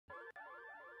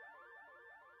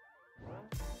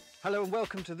Hello and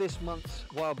welcome to this month's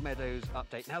Wild Meadows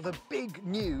update. Now the big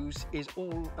news is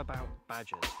all about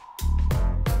badgers.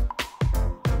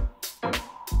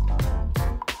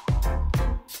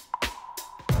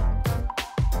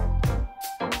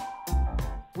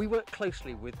 We work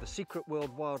closely with the Secret World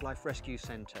Wildlife Rescue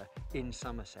Centre in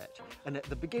Somerset, and at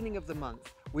the beginning of the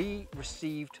month we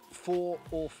received 4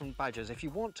 orphan badgers. If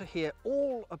you want to hear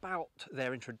all about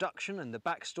their introduction and the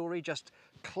backstory, just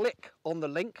click on the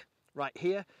link right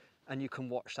here and you can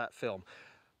watch that film.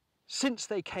 Since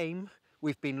they came,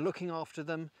 we've been looking after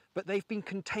them, but they've been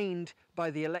contained by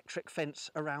the electric fence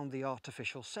around the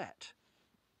artificial set.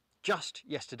 Just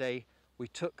yesterday we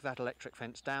took that electric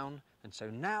fence down, and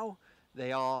so now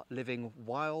they are living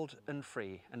wild and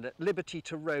free and at liberty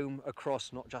to roam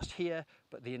across not just here,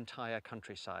 but the entire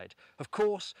countryside. Of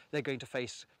course, they're going to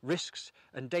face risks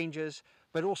and dangers,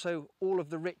 but also all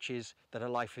of the riches that a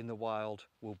life in the wild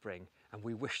will bring, and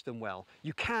we wish them well.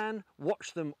 You can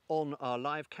watch them on our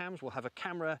live cams. We'll have a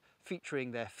camera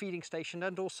featuring their feeding station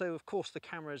and also, of course, the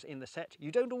cameras in the set.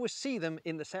 You don't always see them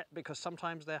in the set because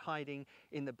sometimes they're hiding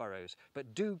in the burrows,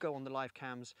 but do go on the live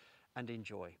cams and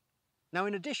enjoy. Now,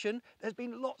 in addition, there's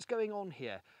been lots going on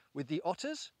here. With the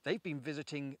otters, they've been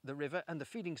visiting the river and the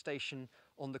feeding station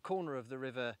on the corner of the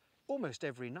river almost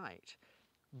every night.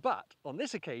 But on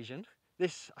this occasion,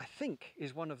 this, I think,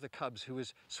 is one of the cubs who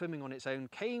was swimming on its own,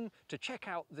 came to check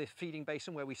out the feeding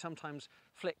basin where we sometimes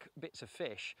flick bits of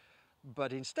fish,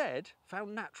 but instead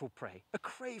found natural prey, a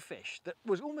crayfish that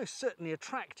was almost certainly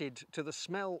attracted to the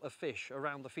smell of fish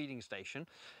around the feeding station.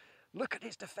 Look at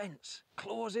its defence,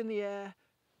 claws in the air,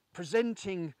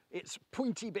 presenting its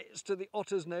pointy bits to the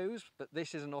otter's nose, but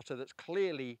this is an otter that's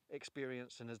clearly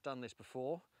experienced and has done this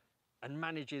before and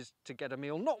manages to get a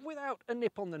meal, not without a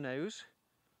nip on the nose,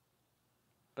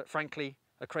 but frankly,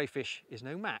 a crayfish is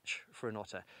no match for an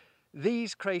otter.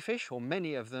 These crayfish, or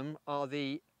many of them, are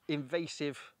the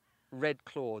invasive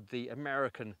red-clawed, the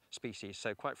American species,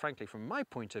 so quite frankly, from my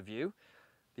point of view,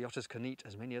 the otters can eat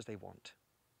as many as they want.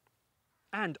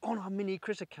 And on our mini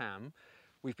critter cam,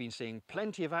 we've been seeing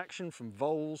plenty of action from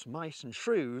voles, mice and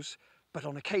shrews, but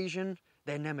on occasion,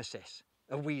 their nemesis,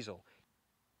 a weasel.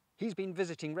 He's been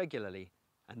visiting regularly,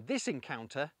 and this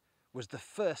encounter was the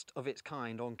first of its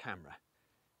kind on camera.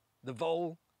 The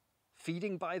vole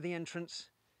feeding by the entrance,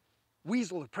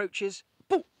 weasel approaches,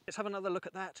 boom, let's have another look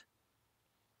at that.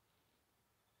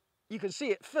 You can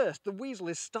see at first the weasel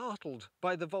is startled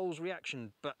by the vole's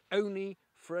reaction, but only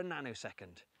for a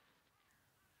nanosecond.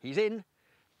 He's in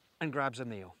and grabs a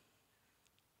meal.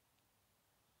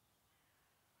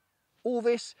 All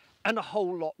this and a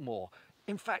whole lot more.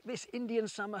 In fact, this Indian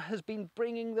summer has been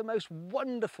bringing the most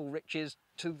wonderful riches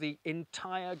to the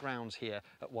entire grounds here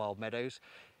at Wild Meadows.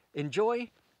 Enjoy,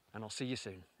 and I'll see you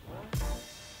soon.